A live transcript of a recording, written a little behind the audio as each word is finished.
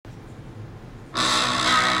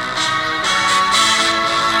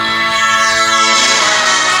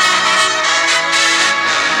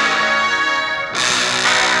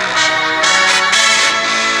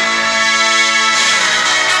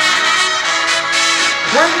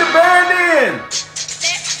Bring the band in.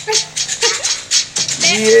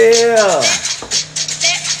 Yeah.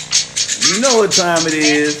 You know what time it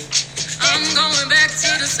is. I'm going back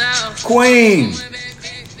to the South. Queen.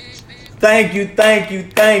 Thank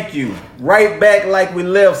you. Right back like we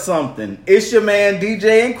left something. It's your man,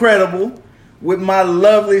 DJ Incredible, with my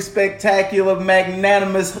lovely, spectacular,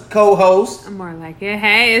 magnanimous co-host. I'm more like it.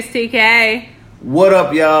 Hey, it's TK. What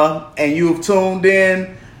up, y'all? And you've tuned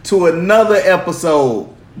in to another episode,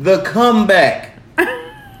 the comeback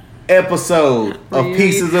episode of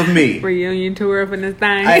Pieces of Me. Reunion tour up in this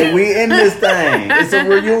thing. Hey, we in this thing. It's a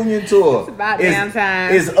reunion tour. It's about damn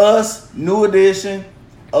time. It's us, New Edition,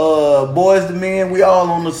 Boys to Men. We all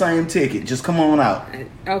on the same ticket. Just come on out.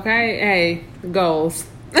 Okay, hey, goals.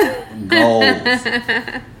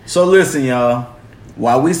 So listen, y'all.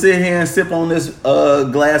 While we sit here and sip on this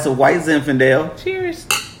glass of white Zinfandel, cheers.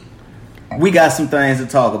 We got some things to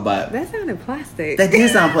talk about. That sounded plastic. That did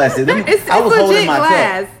sound plastic. I was holding my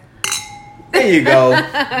glass. Cup. There you go.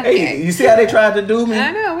 Hey, you see how they tried to do me?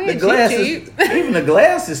 I know. We the glass even the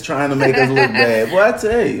glass is trying to make us look bad. Boy, I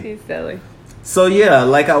tell you. He's silly. So yeah,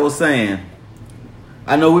 like I was saying,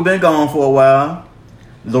 I know we've been gone for a while.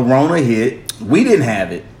 The Rona hit. We didn't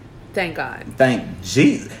have it. Thank God. Thank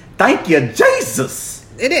Jesus. Thank you, Jesus.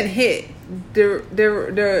 It didn't hit.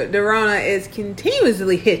 The Rona is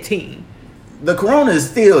continuously hitting. The Corona is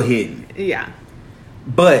still hitting. Yeah.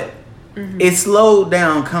 But it slowed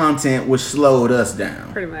down content, which slowed us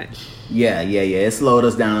down. Pretty much. Yeah. It slowed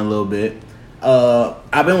us down a little bit.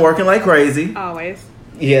 I've been working like crazy. Always.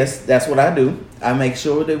 Yes, that's what I do. I make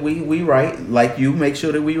sure that we write, like you make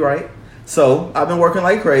sure that we write. So I've been working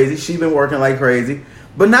like crazy. She's been working like crazy.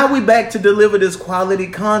 But now we back to deliver this quality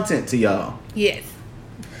content to y'all. Yes.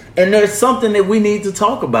 And there's something that we need to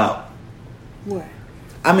talk about. What?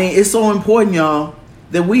 I mean, it's so important, y'all,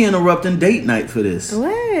 that we interrupting date night for this.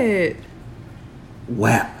 What?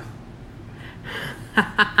 WAP.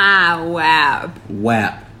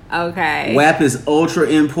 WAP. Okay. WAP is ultra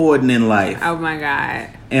important in life. Oh my God.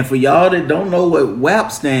 And for y'all that don't know what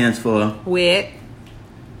WAP stands for, wit.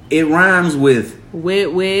 It rhymes with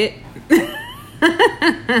wit.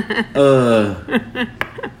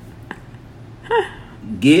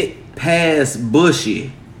 Get past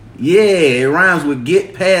bushy. Yeah, it rhymes with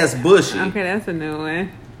get past bushy. Okay, that's a new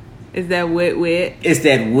one. Is that wit? It's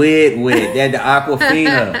that wit. That the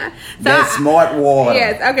Aquafina. Smart water.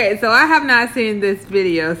 Yes, okay, so I have not seen this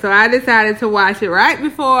video. So I decided to watch it right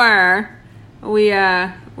before we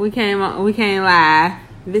came live.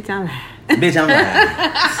 Bitch, I'm live.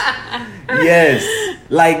 Yes.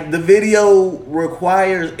 Like the video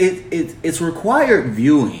requires it's required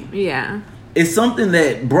viewing. Yeah. It's something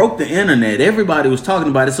that broke the internet. Everybody was talking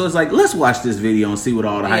about it. So it's like, let's watch this video and see what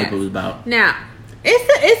all the hype was about. Now,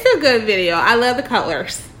 it's a good video. I love the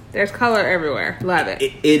colors. There's color everywhere. Love it.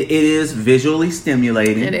 It is visually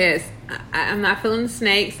stimulating. It is. I'm not feeling the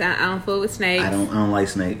snakes. I don't fool with snakes. I don't like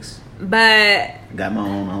snakes. But got my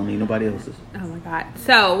own. I don't need nobody else's. Oh my God.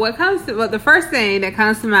 So the first thing that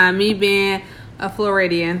comes to mind, me being a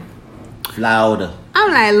Floridian. Florida.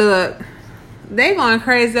 I'm like, look, they going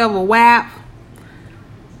crazy over WAP.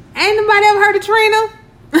 Ain't nobody ever heard of Trina?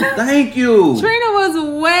 Thank you. Trina was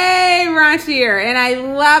way raunchier, and I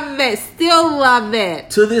love it. Still love it.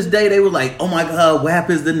 To this day, they were like, "Oh my God, WAP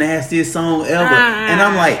is the nastiest song ever," and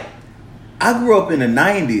I'm like, I grew up in the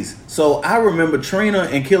 90s, so I remember Trina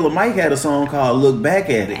and Killer Mike had a song called "Look Back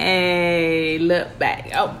at It." Hey, look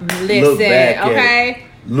back. Oh, listen, okay.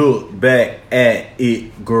 Look back at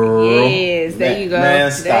it, girl. Yes, there you go.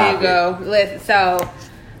 Man, stop there you go. Listen, so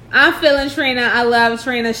I'm feeling Trina. I love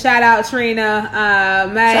Trina. Shout out Trina.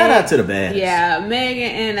 Shout out to the band. Yeah,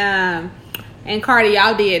 Megan and Cardi,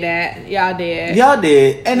 y'all did that. Y'all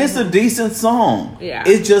did. And it's a decent song. Yeah.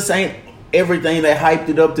 It just ain't everything they hyped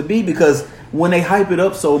it up to be, because when they hype it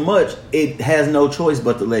up so much, it has no choice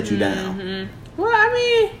but to let you down. Well, I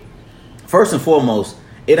mean, first and foremost,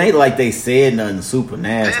 it ain't like they said nothing super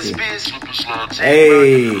nasty.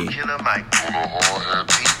 Hey.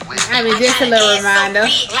 I mean, just a little reminder.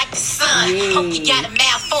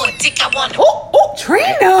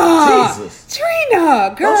 Trina! Jesus.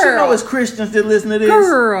 Trina, girl. Don't you know it's Christians that listen to this?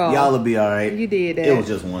 Girl. Y'all will be alright. You did it. It was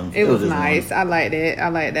just one. It was nice. One. I liked it.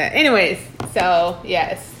 Anyways, so,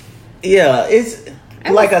 yes. Yeah, I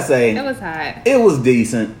say. It was hot. It was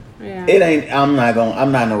decent. Yeah. It ain't, I'm not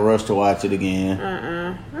in a rush to watch it again.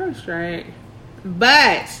 That was straight.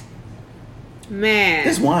 But, man.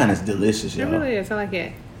 This wine is delicious, y'all. It really is. I like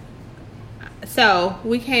it. So,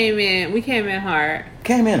 we came in hard.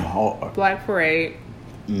 Black Parade.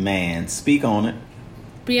 Man, speak on it.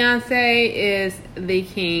 Beyonce is the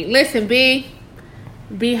king. Listen, B,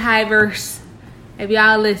 Beehivers, if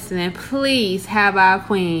y'all listening, please have our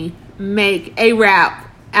queen make a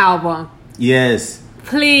rap album. Yes.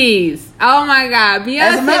 Please. Oh my God.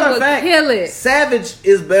 Beyonce would kill it. Savage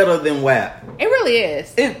is better than WAP. It really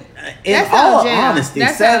is. In all honesty,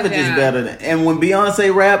 Savage is better than. And when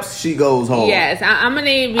Beyonce raps, she goes hard. Yes, I'm gonna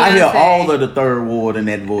need Beyonce. I hear all of the third ward in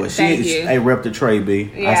that voice. Thank you. Hey, rep the Trey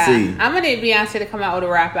B. Yeah. I see. I'm gonna need Beyonce to come out with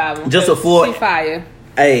a rap album. Just a full. She's fire.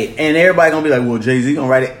 Hey, and everybody gonna be like, well, Jay-Z gonna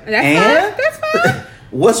write it. That's fine.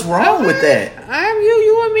 What's wrong with that? I'm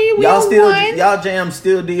you and me. Y'all jam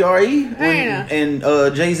still DRE and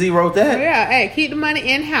Jay-Z wrote that. Yeah, hey, keep the money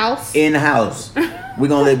in house. In house, we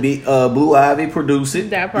gonna let Blue Ivy produce it.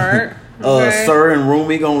 That part. Sir and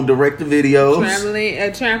Rumi gonna direct the videos.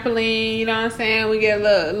 Trampoline. You know what I'm saying? We get a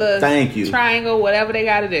little. Thank you. Triangle, whatever they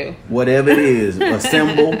gotta do. Whatever it is, a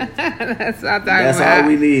symbol. That's what I'm talking about. That's all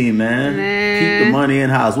we need, man. Keep the money in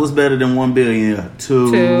house. What's better than $1 billion?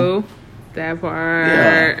 Two. That part.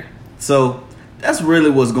 Yeah. So that's really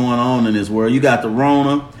what's going on in this world. You got the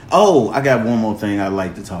Rona. Oh, I got one more thing I'd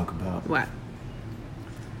like to talk about. What?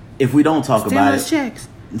 If we don't talk about it, checks.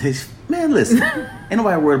 Man, listen. Ain't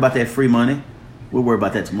nobody worried about that free money. We'll worry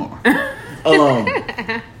about that tomorrow.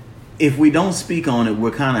 If we don't speak on it,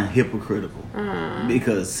 we're kind of hypocritical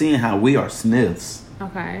because seeing how we are Smiths.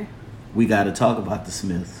 Okay. We got to talk about the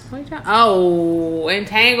Smiths. What you talking? Oh,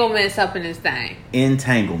 entanglements up in this thing.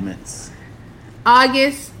 Entanglements.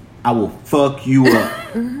 August. I will fuck you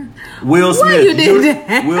up. Will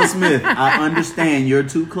Smith. Will Smith, I understand you're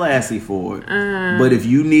too classy for it. But if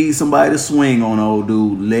you need somebody to swing on old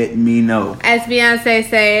dude, let me know. As Beyonce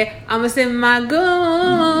say, I'ma send my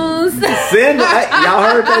goons. Y'all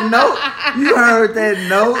heard that note? You heard that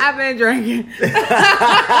note? I've been drinking.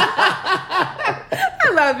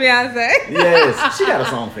 I love Beyonce. Yes, she got a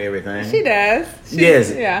song for everything. She does.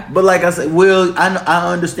 Yes. Yeah. But like I said, Will,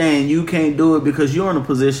 I understand you can't do it because you're in a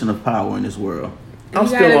position of power in this world. I'm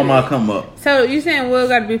still on my come up. So you saying Will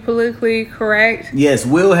got to be politically correct? Yes,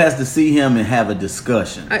 Will has to see him and have a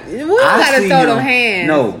discussion. Will got to throw them hands.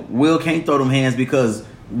 No, Will can't throw them hands because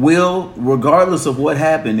Will, regardless of what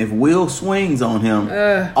happened, if Will swings on him,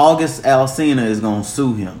 August Alsina is going to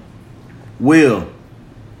sue him. Will,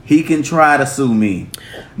 he can try to sue me.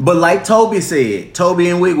 But like Toby said, Toby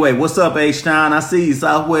and Wigway, what's up, H-Town? I see you,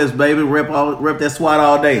 Southwest, baby. Rep that SWAT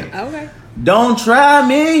all day. Okay. Don't try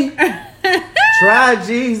me. Try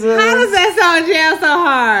Jesus. How does that song jam so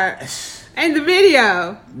hard? And the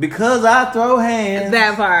video. Because I throw hands.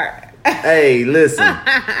 That part. Hey, listen.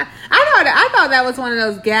 I thought that was one of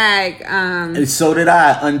those gag. And so did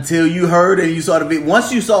I. Until you heard it and you saw the video.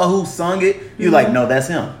 Once you saw who sung it, you're like, no, that's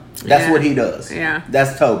him. That's what he does. Yeah.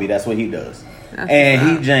 That's Toby. That's what he does.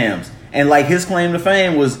 And he jams. And like his claim to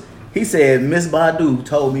fame was, he said, Miss Badu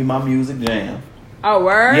told me my music jam. Oh,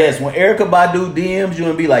 word? Yes, when Erykah Badu DMs you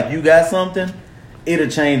and be like, you got something, it'll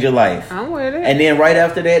change your life. I'm with it. And then right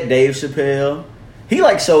after that, Dave Chappelle. He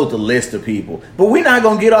like showed the list of people. But we're not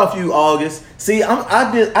going to get off you, August. See,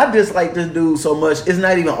 I dislike this dude so much. It's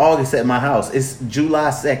not even August at my house. It's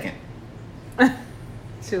July 2nd.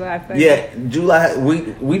 July 2nd? Yeah, July.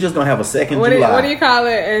 We just going to have a second July. What do you call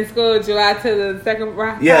it in school? July to the second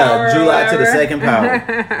power? Yeah, July to the second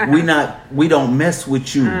power. We don't mess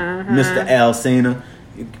with you, Mr. Alsina.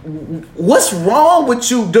 What's wrong with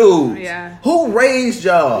you, dudes? Yeah. Who raised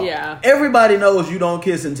y'all? Yeah. Everybody knows you don't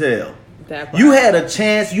kiss and tell. That part. You had a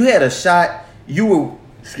chance. You had a shot. You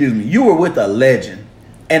were with a legend.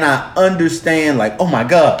 And I understand, like, oh my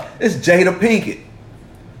God, it's Jada Pinkett.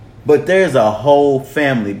 But there's a whole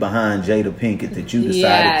family behind Jada Pinkett that you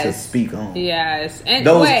decided to speak on. Yes. And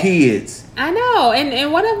those kids. I know.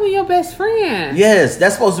 And one of them your best friend. Yes,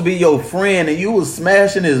 that's supposed to be your friend and you was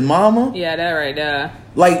smashing his mama. Yeah, that right there.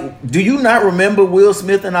 Like, do you not remember Will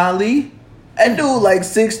Smith and Ali? That dude like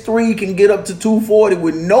 6'3" can get up to 240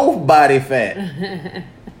 with no body fat.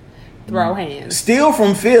 Throw hands. Still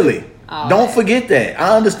from Philly. Oh, don't forget that.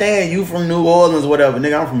 I understand you from New Orleans, whatever.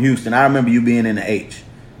 Nigga, I'm from Houston. I remember you being in the H.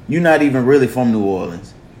 You're not even really from New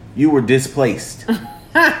Orleans. You were displaced. Anyways,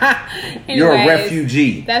 you're a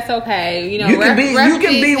refugee. That's okay. You know, you can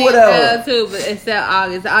be whatever. Too, but it's still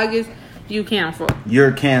August. August, you cancel.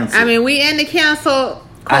 You're canceled. I mean, we in the cancel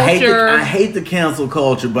culture. I hate the cancel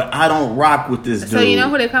culture, but I don't rock with this dude. So you know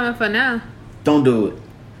who they're coming for now? Don't do it.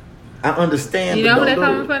 I understand. You know who they're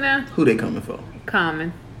coming for now? Who they coming for?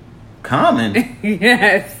 Common. Common?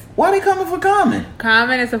 Yes. Why they coming for Common?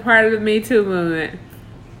 Common is a part of the Me Too movement.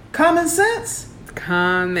 Common Sense?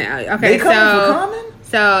 Common. Okay, they coming for Common?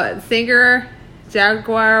 So, singer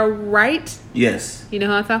Jaguar Wright. Yes. You know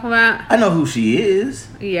who I'm talking about? I know who she is.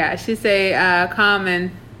 Yeah, she say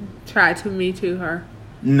Common tried to Me Too her.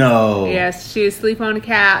 No. Yes, she was asleep on the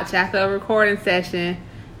couch after a recording session,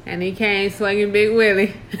 and he came swinging Big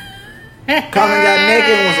Willie. Common got naked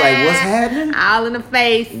and was like, what's happening? All in the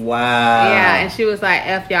face. Wow. Yeah, and she was like,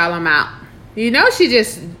 F y'all, I'm out. You know, she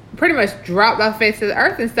just pretty much dropped off the face of the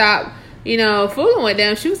earth and stopped, fooling with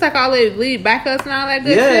them. She was like all the lead backups and all that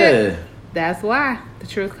good shit. That's why the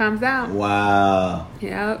truth comes out. Wow.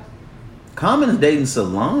 Yep. Common is dating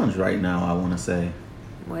Solange right now, I want to say.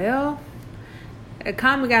 Well,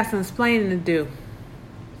 Common got some explaining to do.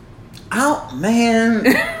 Oh, man.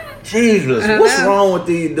 Jesus. What's wrong with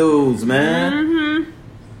these dudes, man? Mm-hmm.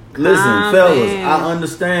 Listen, fellas, I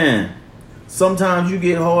understand. Sometimes you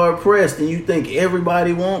get hard pressed and you think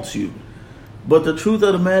everybody wants you. But the truth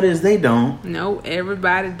of the matter is they don't. No,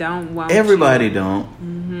 everybody don't want Everybody you. don't.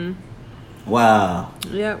 Mm-hmm. Wow.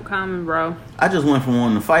 Yep, Common, bro. I just went from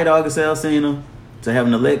wanting to fight August Alsina to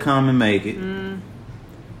having to let Common make it.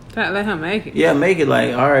 Can't let him make it. Yeah, make it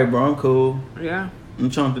like, all right, bro, I'm cool. Yeah. I'm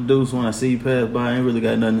chunk the deuce when I see you pass by. I ain't really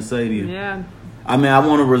got nothing to say to you. Yeah. I mean, I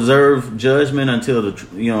want to reserve judgment until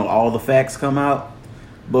all the facts come out.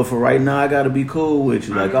 But for right now, I got to be cool with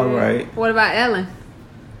you. Like, all right. What about Ellen?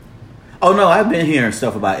 Oh, no, I've been hearing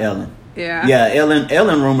stuff about Ellen. Yeah. Yeah,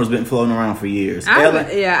 Ellen rumors been floating around for years.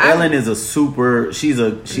 Ellen is a super. She's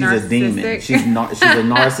a demon. She's a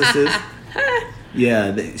narcissist.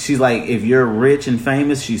 Yeah, she's like, if you're rich and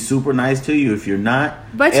famous, she's super nice to you. If you're not,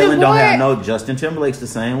 but Ellen don't have no. Justin Timberlake's the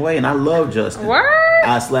same way, and I love Justin. Word?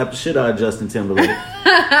 I slapped the shit out of Justin Timberlake.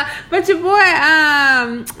 But your boy,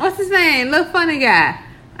 what's his name? Little funny guy.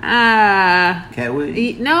 Cat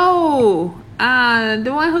Williams? No,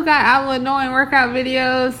 the one who got all the annoying workout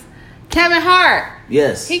videos. Kevin Hart.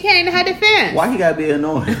 Yes. He came to her defense. Why he gotta be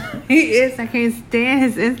annoying? He is. I can't stand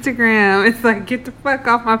his Instagram. It's like, get the fuck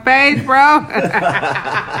off my page, bro.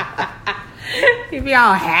 He be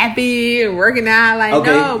all happy and working out like,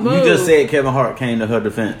 okay, no, move. You just said Kevin Hart came to her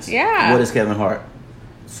defense. Yeah. What is Kevin Hart?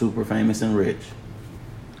 Super famous and rich.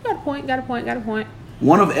 Got a point.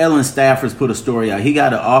 One of Ellen's staffers put a story out. He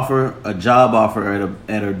got a job offer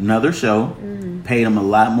at another show. Paid him a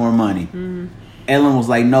lot more money. Ellen was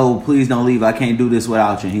like, no, please don't leave. I can't do this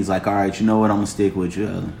without you. And he's like, all right, you know what? I'm going to stick with you,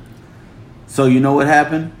 Ellen. So you know what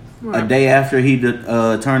happened? What? A day after he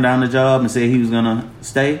turned down the job and said he was going to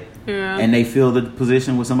stay, and they filled the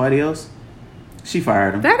position with somebody else, she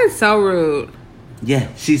fired him. That is so rude. Yeah,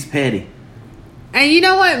 she's petty. And you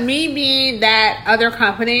know what? Me being that other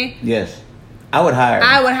company. Yes. I would hire him.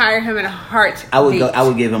 I would hire him in a heartbeat. I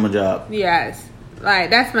would give him a job. Yes. Like,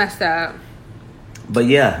 that's messed up. But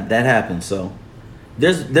yeah, that happened. So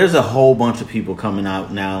there's a whole bunch of people coming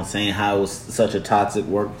out now saying how it was such a toxic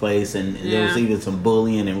workplace, and there was even some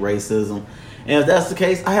bullying and racism. And if that's the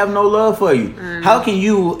case, I have no love for you. How can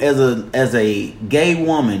you, as a gay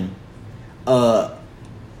woman, a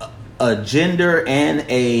gender and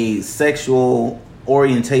a sexual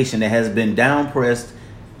orientation that has been downpressed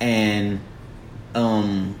and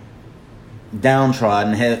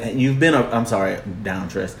downtrodden, you've been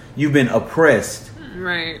oppressed.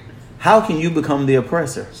 Right. How can you become the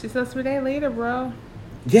oppressor? She's supposed to be their leader, bro.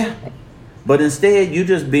 Yeah. But instead, you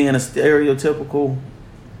just being a stereotypical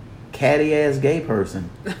catty ass gay person.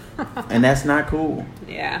 And that's not cool.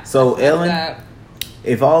 Yeah. So Ellen,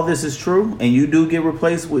 if all this is true and you do get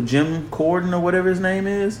replaced with Jim Corden or whatever his name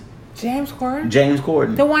is. James Corden? James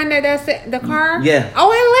Corden. The one that does the car? Yeah. Oh,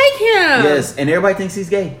 I like him. Yes, and everybody thinks he's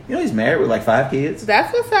gay. You know he's married with like 5 kids.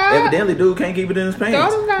 That's what's up. Evidently, dude can't keep it in his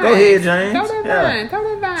pants. Go ahead, James. Throw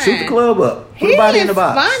that vine. Shoot the club up. Put the body in the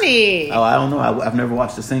box. Funny. Oh, I don't know. I've never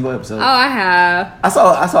watched a single episode. Oh, I have. I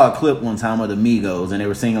saw a clip one time of the Migos, and they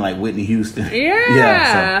were singing like Whitney Houston.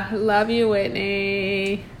 Yeah. Love you,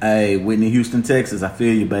 Whitney. Hey, Whitney Houston, Texas. I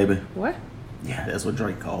feel you, baby. What? Yeah, that's what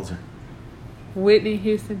Drake calls her. Whitney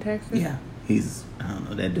Houston, Texas? Yeah. I don't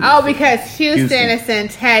know that dude. Oh, because Houston is in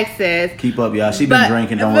Texas. Keep up, y'all. She been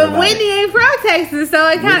drinking. Don't worry about it. But Whitney ain't from Texas, so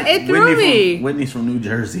it threw me. Whitney's from New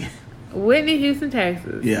Jersey. Whitney, Houston,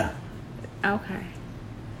 Texas. Yeah. Okay.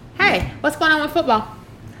 Hey, what's going on with football?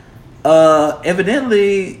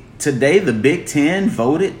 Evidently today the Big Ten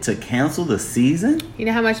voted to cancel the season. You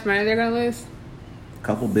know how much money they're gonna lose? A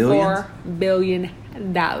couple billion. $4 billion.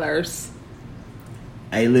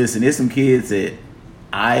 Hey, listen, there's some kids at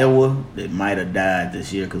Iowa that might have died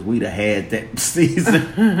this year because we'd have had that season.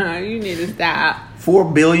 You need to stop.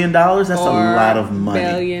 $4 billion? That's a lot of money.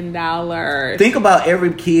 $4 billion. Think about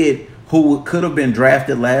every kid who could have been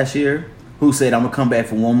drafted last year who said, I'm going to come back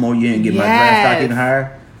for one more year and get my draft stock even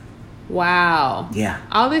higher. Wow. Yeah.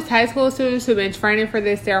 All these high school students who've been training for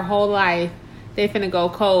this their whole life, they finna go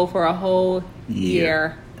cold for a whole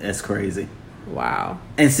year. That's crazy. Wow.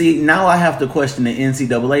 And see, now I have to question the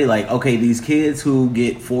NCAA. Like, okay, these kids who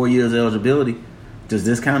get 4 years eligibility, does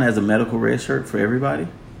this count as a medical red shirt for everybody?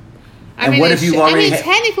 And what if you've already?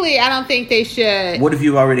 Technically, I don't think they should. What if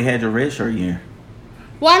you've already had your red shirt year?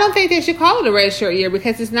 Well, I don't think they should call it a red shirt year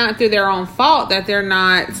because it's not through their own fault that they're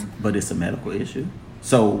not. But it's a medical issue.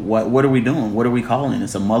 So what are we doing? What are we calling?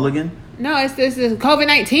 It's a mulligan? No, this is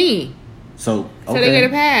COVID-19. So they get a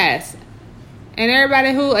pass. And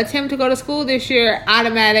everybody who attempt to go to school this year,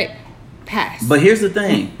 automatic pass. But here's the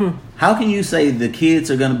thing. How can you say the kids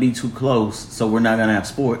are going to be too close, so we're not going to have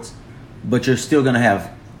sports, but you're still going to have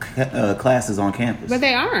classes on campus? But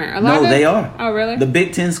they aren't. They are. Oh, really? The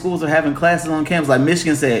Big Ten schools are having classes on campus. Like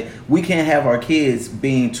Michigan said, we can't have our kids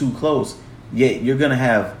being too close, yet you're going to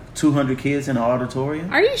have 200 kids in an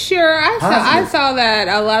auditorium? Are you sure? I saw that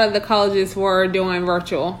a lot of the colleges were doing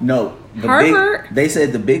virtual. No. Harvard? They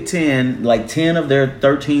said the Big Ten, like 10 of their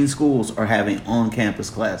 13 schools are having on-campus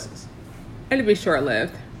classes. It'll be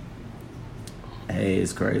short-lived. Hey,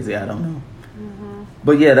 it's crazy. I don't know. Mm-hmm.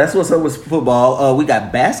 But yeah, that's what's up with football. We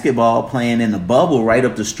got basketball playing in the bubble right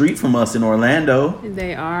up the street from us in Orlando.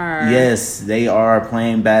 They are. Yes, they are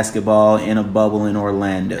playing basketball in a bubble in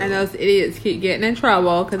Orlando. And those idiots keep getting in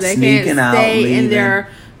trouble because they can't stay in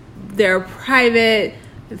their private,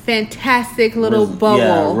 fantastic little bubble.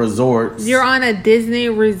 Yeah, resorts. You're on a Disney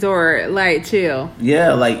resort. Like, chill.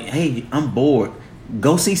 Yeah, like, hey, I'm bored.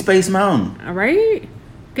 Go see Space Mountain. All right.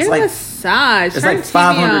 Get a massage. It's like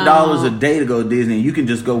 $500 a day to go to Disney. You can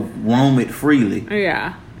just go roam it freely.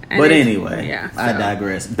 Yeah. But anyway, I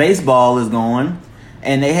digress. Baseball is going.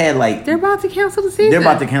 And they had they're about to cancel the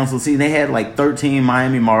season. They had 13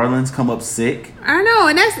 Miami Marlins come up sick. I know.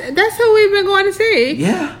 And that's who we've been going to see.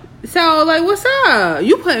 Yeah. So, what's up?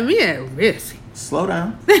 You putting me at risk. Slow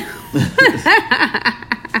down.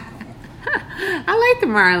 I like the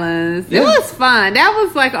Marlins. Yeah. It was fun. That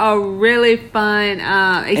was a really fun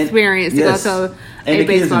experience to go to a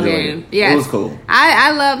baseball game. Yes. It was cool.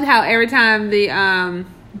 I loved how every time the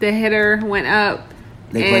hitter went up,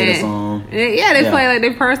 they played a song. Yeah, they played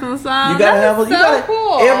their personal song. You gotta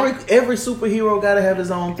cool. Every superhero gotta have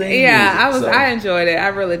his own thing. Yeah, I enjoyed it. I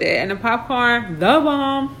really did. And the popcorn, the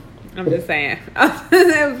bomb. I'm just saying,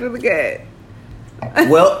 that was really good.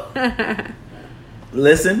 Well,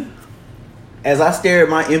 listen. As I stare at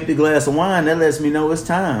my empty glass of wine, that lets me know it's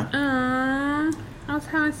time. I was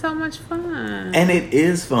having so much fun. And it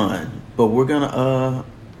is fun. But we're gonna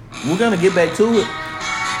get back to it.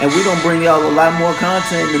 And we're gonna bring y'all a lot more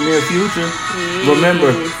content in the near future. Yes.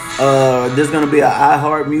 Remember, there's gonna be an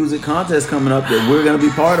iHeart Music contest coming up that we're gonna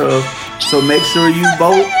be part of. So make sure you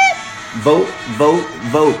vote. Vote.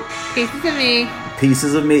 Pieces of me.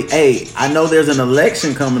 Pieces of me. Hey, I know there's an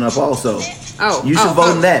election coming up also. You should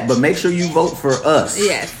vote in that, but make sure you vote for us.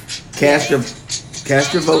 Yes. Cast your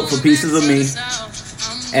vote for Pieces of Me.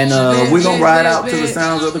 And we're going to ride out to the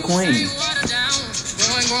sounds of the Queen. To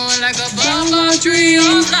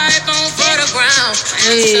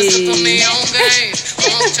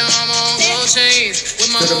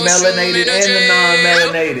the melanated and the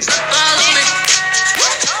non-melanated.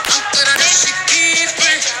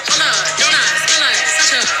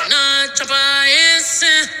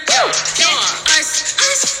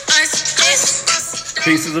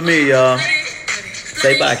 Pieces of me, y'all.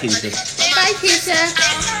 Say bye, Keisha. Bye, Keisha.